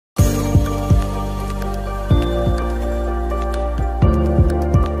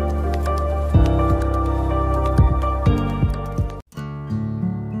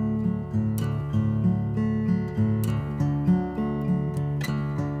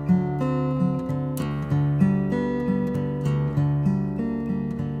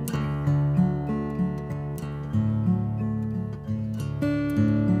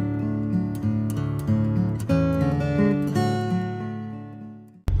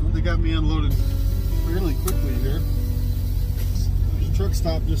finally got me unloaded fairly quickly here. There's a truck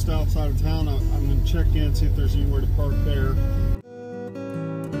stop just outside of town. I'm going to check in, see if there's anywhere to park there.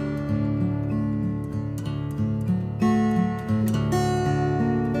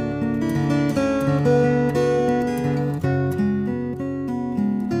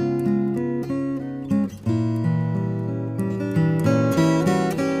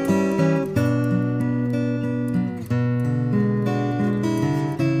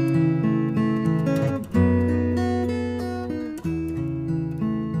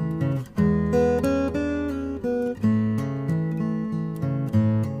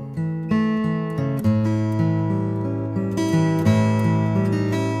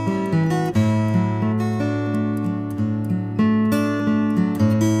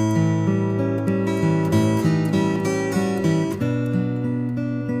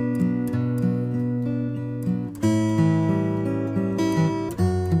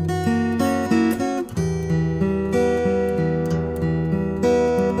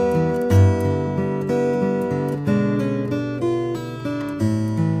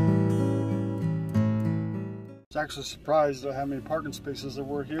 Actually surprised at how many parking spaces there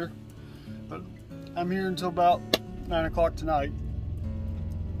were here, but I'm here until about 9 o'clock tonight.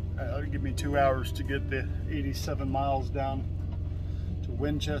 It'll give me 2 hours to get the 87 miles down to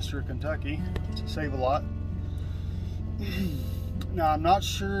Winchester, Kentucky, to save a lot. Now I'm not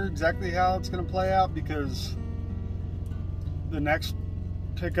sure exactly how it's going to play out because the next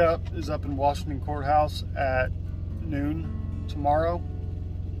pickup is up in Washington Courthouse at noon tomorrow.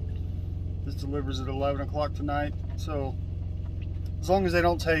 This delivers at 11 o'clock tonight, so as long as they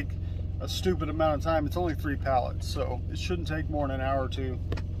don't take a stupid amount of time, it's only 3 pallets, so it shouldn't take more than an hour or two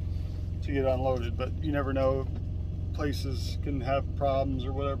to get unloaded. But you never know, places can have problems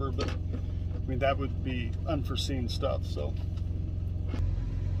or whatever, but I mean that would be unforeseen stuff. So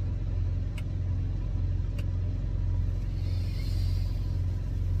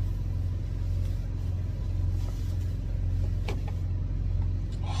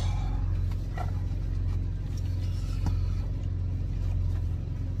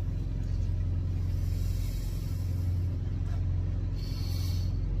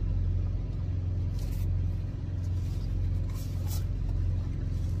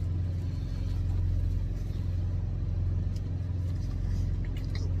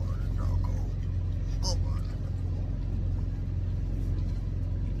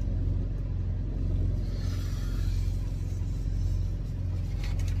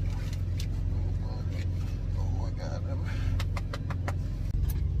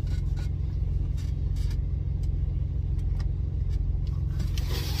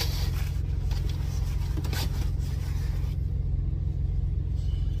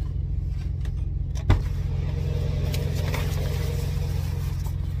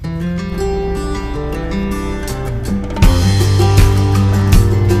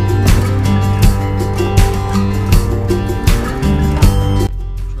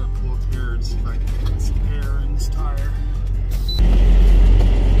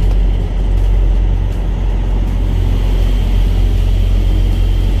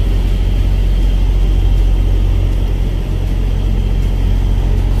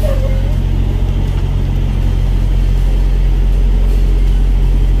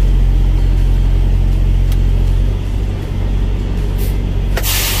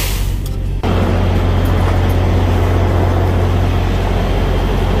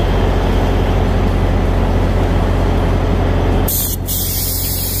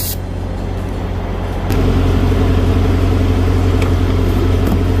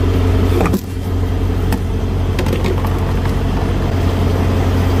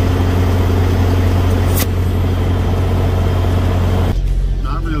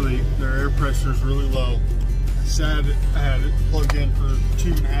pressure's really low. I had it plugged in for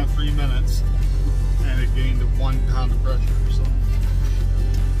 2.5–3 minutes and it gained 1 pound of pressure. So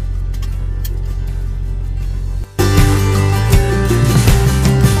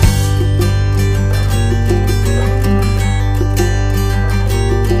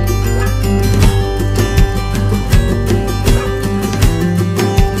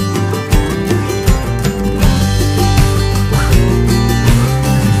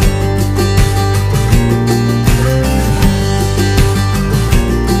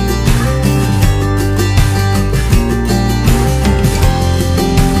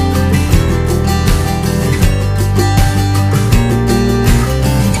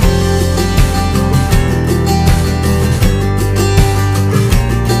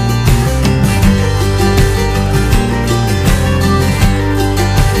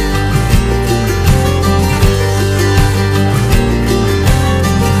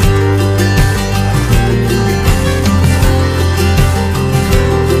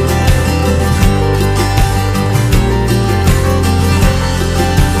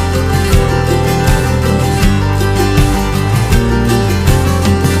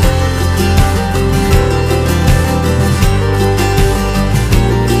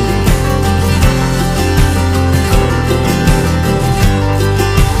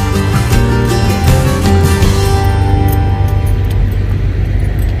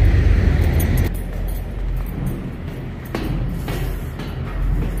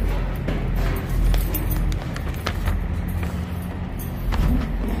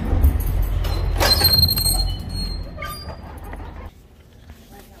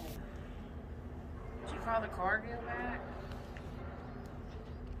call the Cargill back?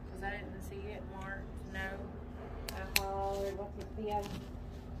 Because I didn't see it marked. No. What's the PO?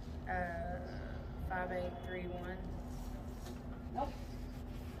 5831. Nope.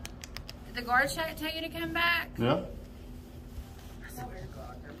 Did the guard check tell you to come back? Yeah. I swear to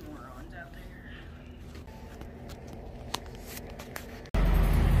God, there's morons out there.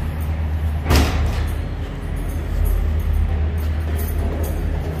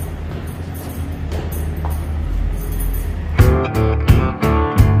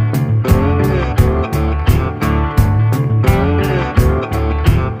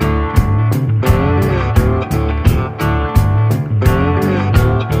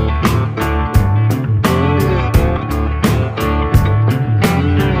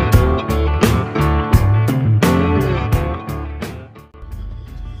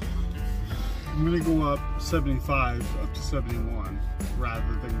 I'm gonna go up 75 up to 71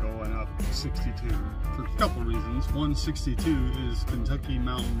 rather than going up 62 for a couple reasons. One, 62 is Kentucky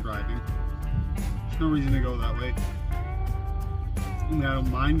mountain driving. There's no reason to go that way. I mean, I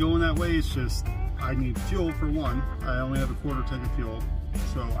don't mind going that way, it's just I need fuel for one. I only have a quarter tank of fuel,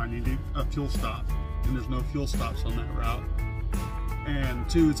 so I need a fuel stop, and there's no fuel stops on that route. And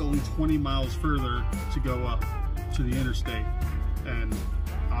two, it's only 20 miles further to go up to the interstate, and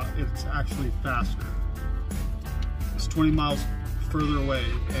it's actually faster. It's 20 miles further away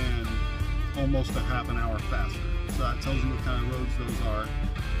and almost a half an hour faster. So that tells you what kind of roads those are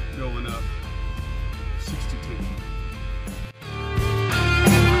going up 62.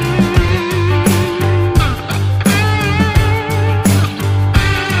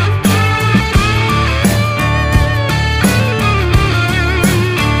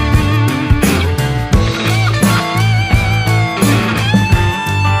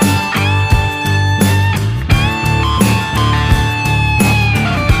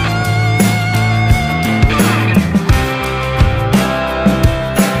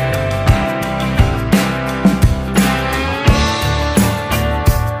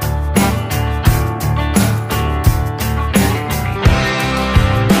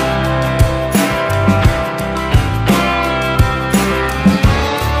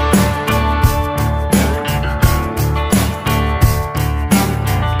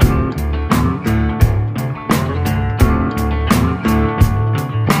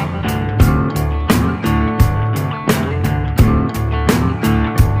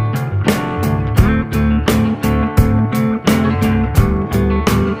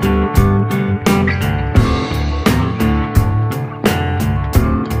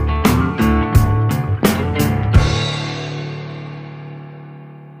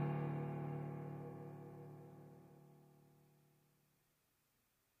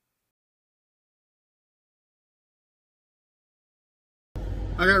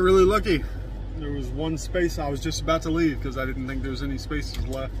 I got really lucky. There was one space. I was just about to leave because I didn't think there was any spaces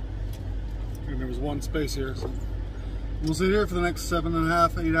left. And there was one space here. So we'll sit here for the next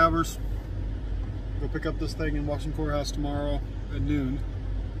 7.5, 8 hours. Go pick up this thing in Washington Courthouse tomorrow at noon.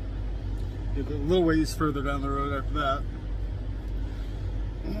 Get a little ways further down the road after that.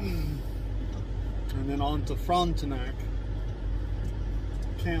 And then on to Frontenac,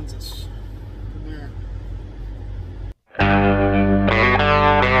 Kansas. From there.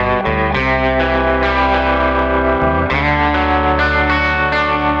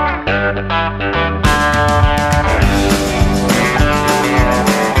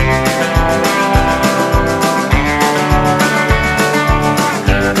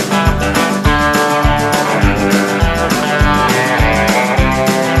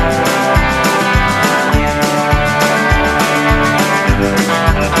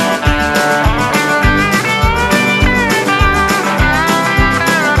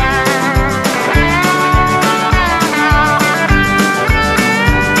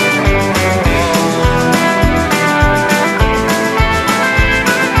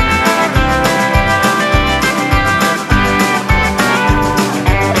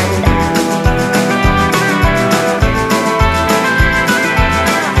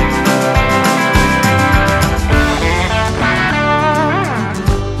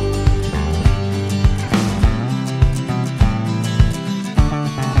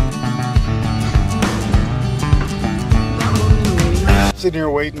 Sitting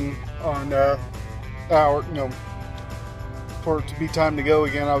here waiting on for it to be time to go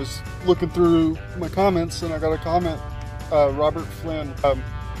again. I was looking through my comments and I got a comment. Robert Flynn,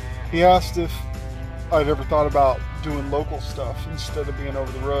 he asked if I'd ever thought about doing local stuff instead of being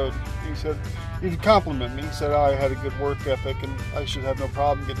over the road. He said he'd compliment me. He said I had a good work ethic and I should have no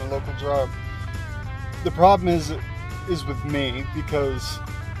problem getting a local job. The problem is with me because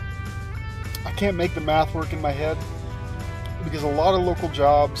I can't make the math work in my head, because a lot of local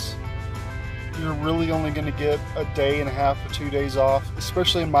jobs, you're really only going to get a day and a half or 2 days off,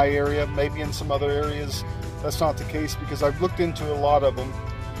 especially in my area. Maybe in some other areas that's not the case, because I've looked into a lot of them.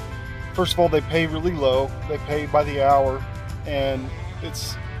 First of all, they pay really low. They pay by the hour, and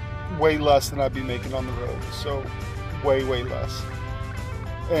it's way less than I'd be making on the road. So way less.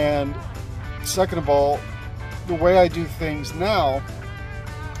 And second of all, the way I do things now,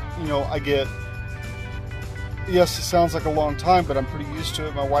 you know, I get, yes, it sounds like a long time, but I'm pretty used to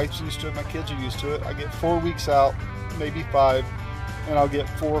it. My wife's used to it. My kids are used to it. I get 4 weeks out, maybe 5, and I'll get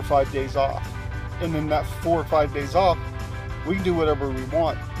 4 or 5 days off. And then that 4 or 5 days off, we can do whatever we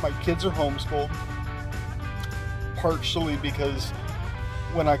want. My kids are homeschooled, partially because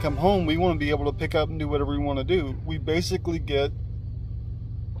when I come home, we want to be able to pick up and do whatever we want to do. We basically get,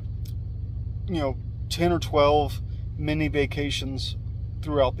 you know, 10 or 12 mini vacations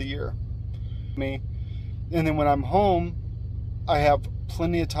throughout the year. And then when I'm home, I have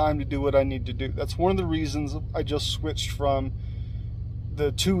plenty of time to do what I need to do. That's one of the reasons I just switched from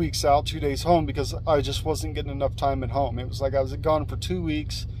the 2 weeks out, 2 days home, because I just wasn't getting enough time at home. It was like I was gone for 2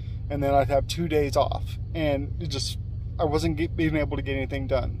 weeks, and then I'd have 2 days off, and it just, I wasn't being able to get anything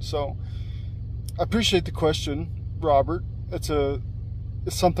done. So I appreciate the question, Robert. It's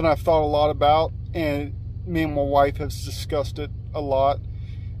something I've thought a lot about, and me and my wife have discussed it a lot,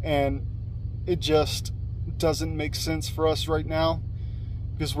 and it just doesn't make sense for us right now,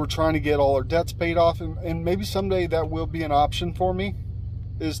 because we're trying to get all our debts paid off, and maybe someday that will be an option for me,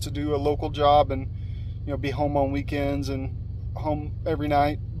 is to do a local job and, you know, be home on weekends and home every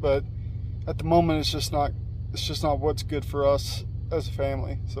night. But at the moment, it's just not what's good for us as a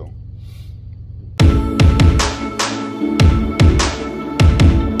family. So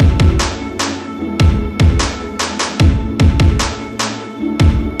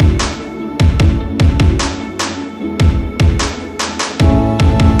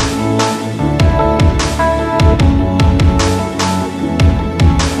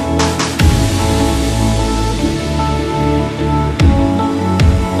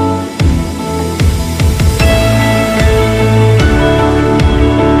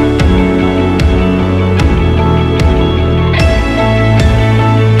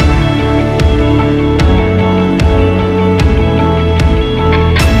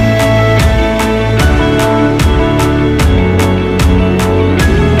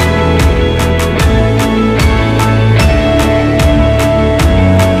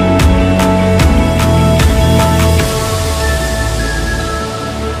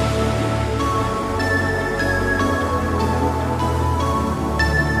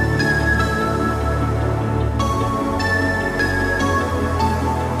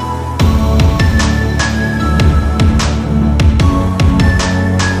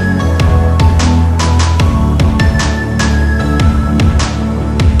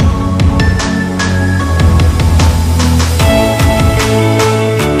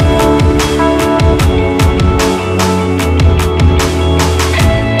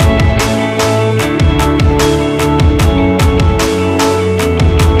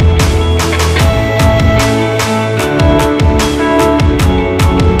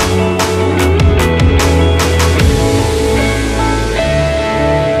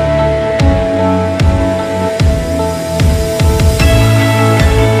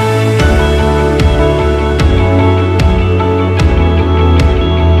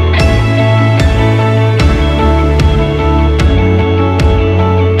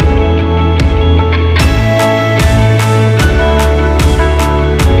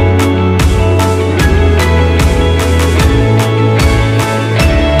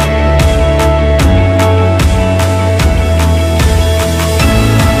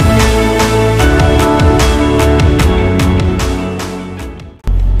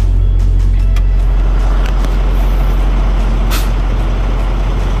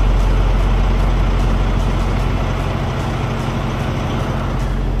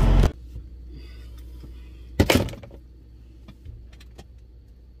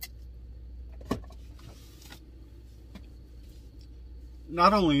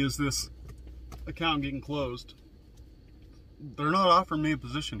not only is this account getting closed, they're not offering me a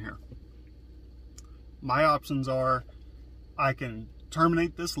position here. My options are, I can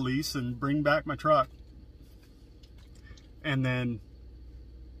terminate this lease and bring back my truck, and then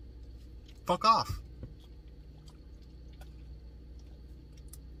fuck off.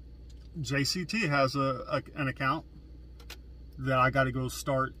 JCT has an account that I got to go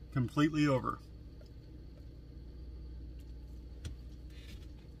start completely over.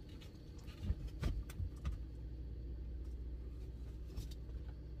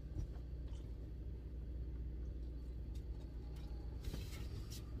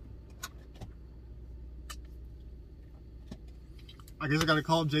 I guess I got to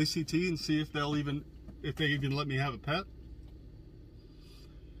call JCT and see if they even let me have a pet.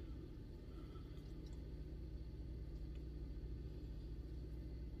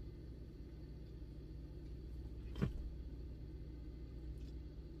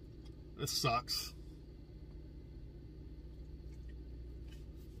 This sucks.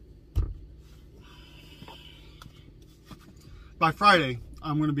 By Friday,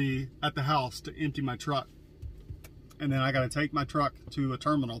 I'm going to be at the house to empty my truck. And then I got to take my truck to a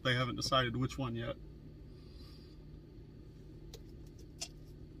terminal. They haven't decided which one yet.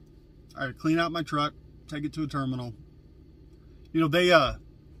 I got to clean out my truck, take it to a terminal. You know, they,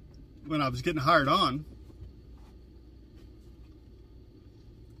 when I was getting hired on,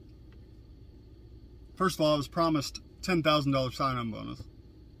 first of all, I was promised $10,000 sign-on bonus.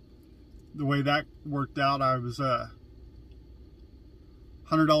 The way that worked out, I was $100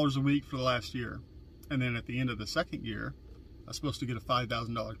 a week for the last year. And then at the end of the second year, I was supposed to get a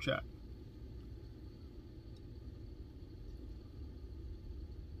 $5,000 check.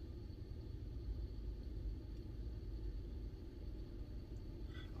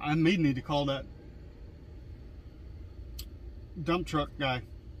 I may need to call that dump truck guy.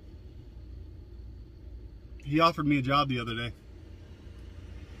 He offered me a job the other day.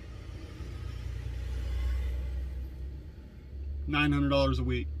 $900 a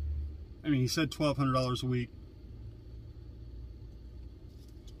week. I mean, he said $1,200 a week.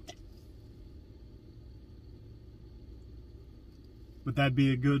 But that'd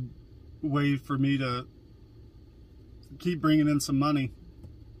be a good way for me to keep bringing in some money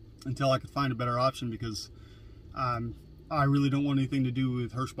until I could find a better option, because I really don't want anything to do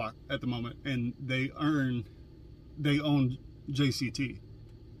with Hirshbach at the moment, and they own JCT,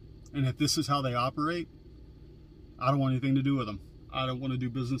 and if this is how they operate, I don't want anything to do with them. I don't want to do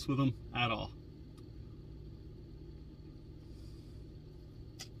business with them at all.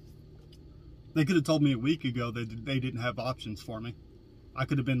 They could have told me a week ago that they didn't have options for me. I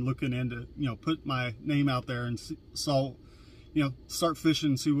could have been looking into, you know, put my name out there and saw, you know, start fishing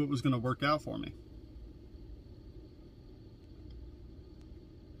and see what was going to work out for me.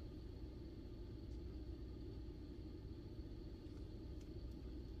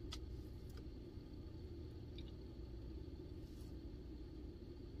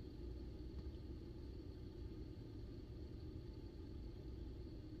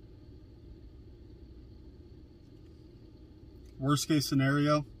 Worst case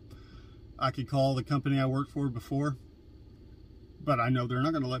scenario, I could call the company I worked for before, but I know they're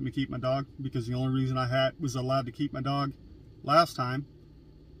not going to let me keep my dog, because the only reason I was allowed to keep my dog last time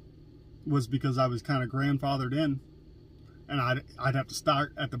was because I was kind of grandfathered in, and I'd have to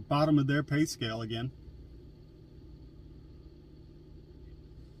start at the bottom of their pay scale again.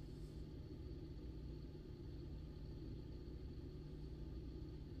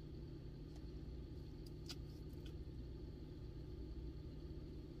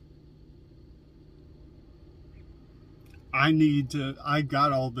 I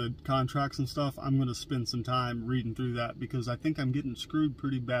got all the contracts and stuff. I'm going to spend some time reading through that, because I think I'm getting screwed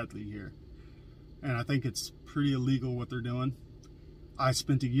pretty badly here. And I think it's pretty illegal what they're doing. I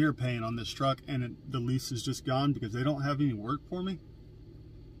spent a year paying on this truck, and the lease is just gone because they don't have any work for me.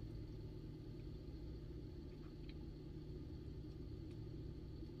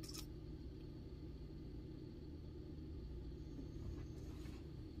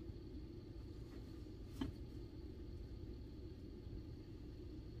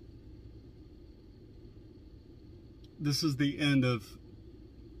 This is the end of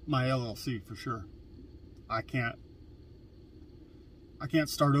my LLC for sure. I can't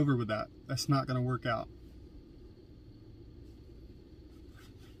start over with that. That's not going to work out.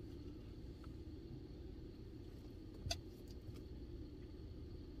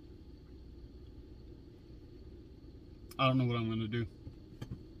 I don't know what I'm going to do.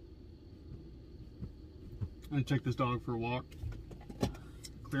 I'm going to take this dog for a walk,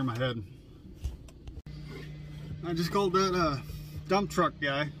 clear my head. I just called that dump truck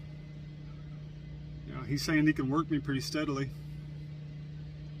guy. You know, he's saying he can work me pretty steadily.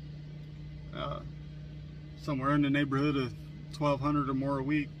 Somewhere in the neighborhood of $1,200 or more a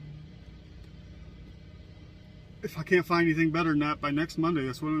week. If I can't find anything better than that by next Monday,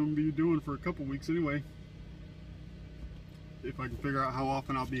 that's what I'm going to be doing for a couple weeks anyway. If I can figure out how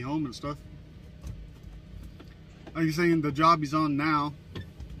often I'll be home and stuff. Like you're saying, the job he's on now,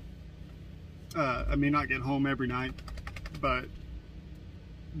 I may not get home every night, but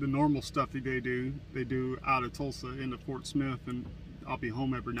the normal stuff that they do out of Tulsa into Fort Smith, and I'll be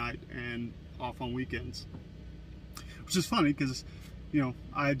home every night and off on weekends. Which is funny because, you know,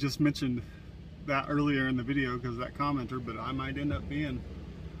 I just mentioned that earlier in the video because of that commenter, but I might end up being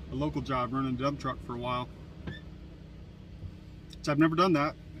a local job running a dump truck for a while. So I've never done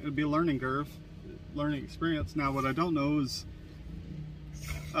that. It'd be a learning curve, learning experience. Now what I don't know is,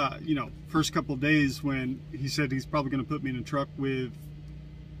 you know, first couple of days when he said he's probably going to put me in a truck with,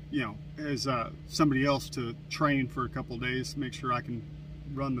 you know, as somebody else to train for a couple of days, make sure I can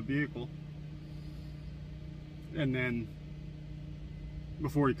run the vehicle. And then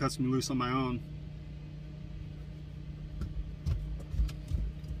before he cuts me loose on my own.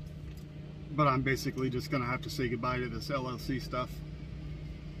 But I'm basically just gonna have to say goodbye to this LLC stuff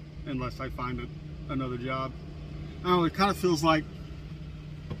unless I find another job. I don't know, it kind of feels like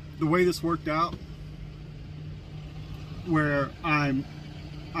the way this worked out, where I'm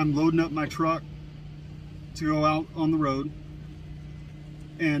loading up my truck to go out on the road,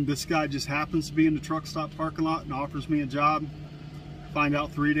 and this guy just happens to be in the truck stop parking lot and offers me a job. Find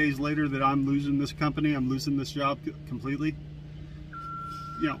out 3 days later that I'm losing this company, I'm losing this job completely.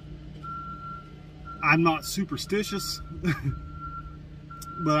 You know, I'm not superstitious,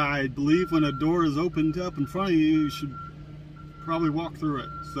 but I believe when a door is opened up in front of you, you should probably walk through it.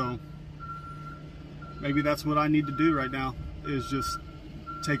 So maybe that's what I need to do right now, is just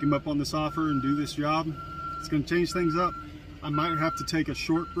take him up on this offer and do this job. It's going to change things up. I might have to take a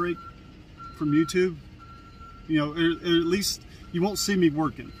short break from YouTube. You know, at least you won't see me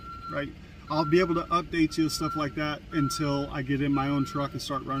working, right? I'll be able to update you and stuff like that until I get in my own truck and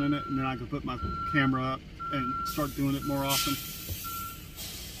start running it, and then I can put my camera up and start doing it more often,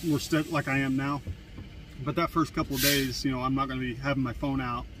 more like I am now. But that first couple of days, you know, I'm not going to be having my phone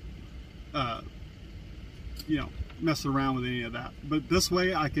out, you know, messing around with any of that. But this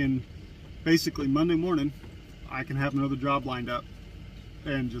way I can basically Monday morning, I can have another job lined up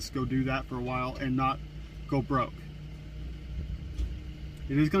and just go do that for a while and not go broke.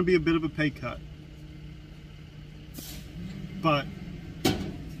 It is going to be a bit of a pay cut, but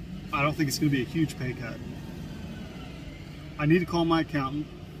I don't think it's going to be a huge pay cut. I need to call my accountant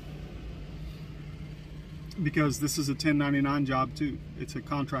because this is a 1099 job too. It's a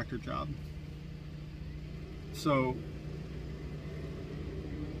contractor job. So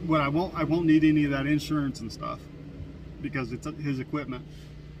what I won't need any of that insurance and stuff because it's his equipment,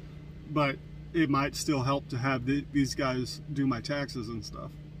 but it might still help to have these guys do my taxes and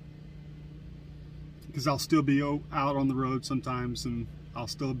stuff, because I'll still be out on the road sometimes and I'll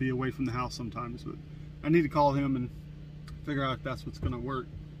still be away from the house sometimes. But I need to call him and figure out if that's what's going to work.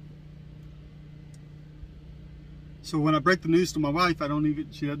 So when I break the news to my wife,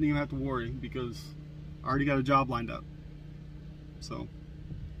 she doesn't even have to worry because I already got a job lined up. So,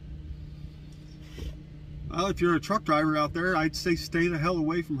 well, if you're a truck driver out there, I'd say stay the hell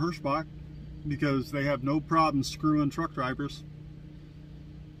away from Hirshbach, because they have no problem screwing truck drivers.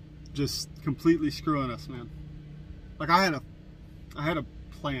 Just completely screwing us, man. Like I had a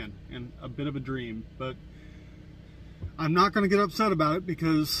plan and a bit of a dream, but I'm not going to get upset about it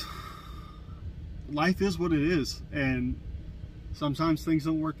because life is what it is, and sometimes things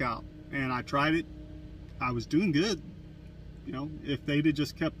don't work out. And I tried it. I was doing good. You know, if they'd have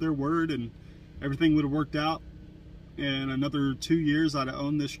just kept their word and everything would have worked out, in another 2 years I'd have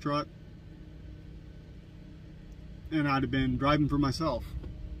owned this truck and I'd have been driving for myself.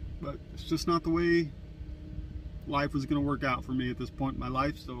 But it's just not the way life was going to work out for me at this point in my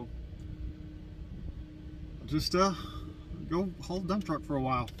life. So I'll just go haul a dump truck for a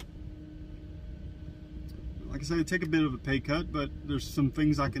while. Like I said, take a bit of a pay cut, but there's some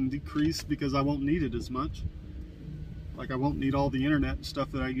things I can decrease because I won't need it as much. Like I won't need all the internet and stuff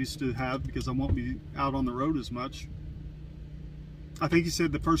that I used to have because I won't be out on the road as much. I think he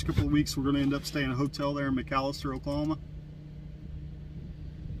said the first couple of weeks we're going to end up staying in a hotel there in McAlester, Oklahoma,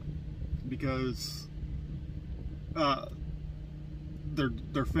 because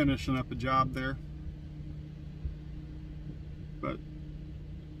they're finishing up a job there. But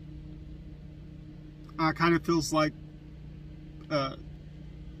it kind of feels like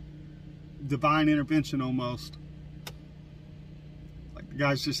divine intervention almost. Like the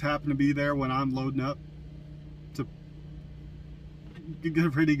guys just happen to be there when I'm loading up to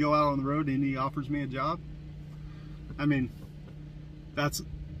get ready to go out on the road, and he offers me a job. I mean, that's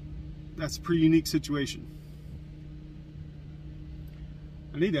a pretty unique situation.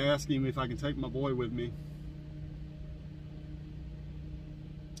 I need to ask him if I can take my boy with me.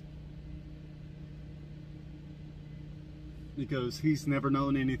 Because he's never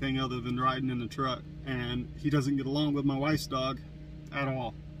known anything other than riding in the truck, and he doesn't get along with my wife's dog at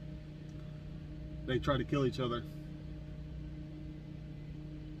all. They try to kill each other.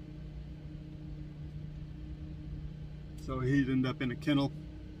 So he'd end up in a kennel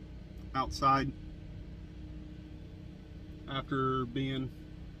outside after being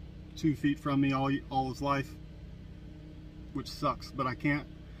 2 feet from me all his life, which sucks. But I can't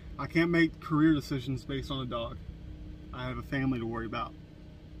make career decisions based on a dog. I have a family to worry about.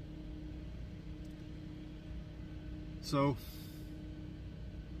 So,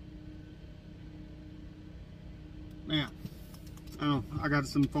 man, I don't know. I got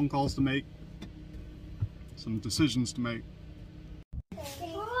some phone calls to make, some decisions to make.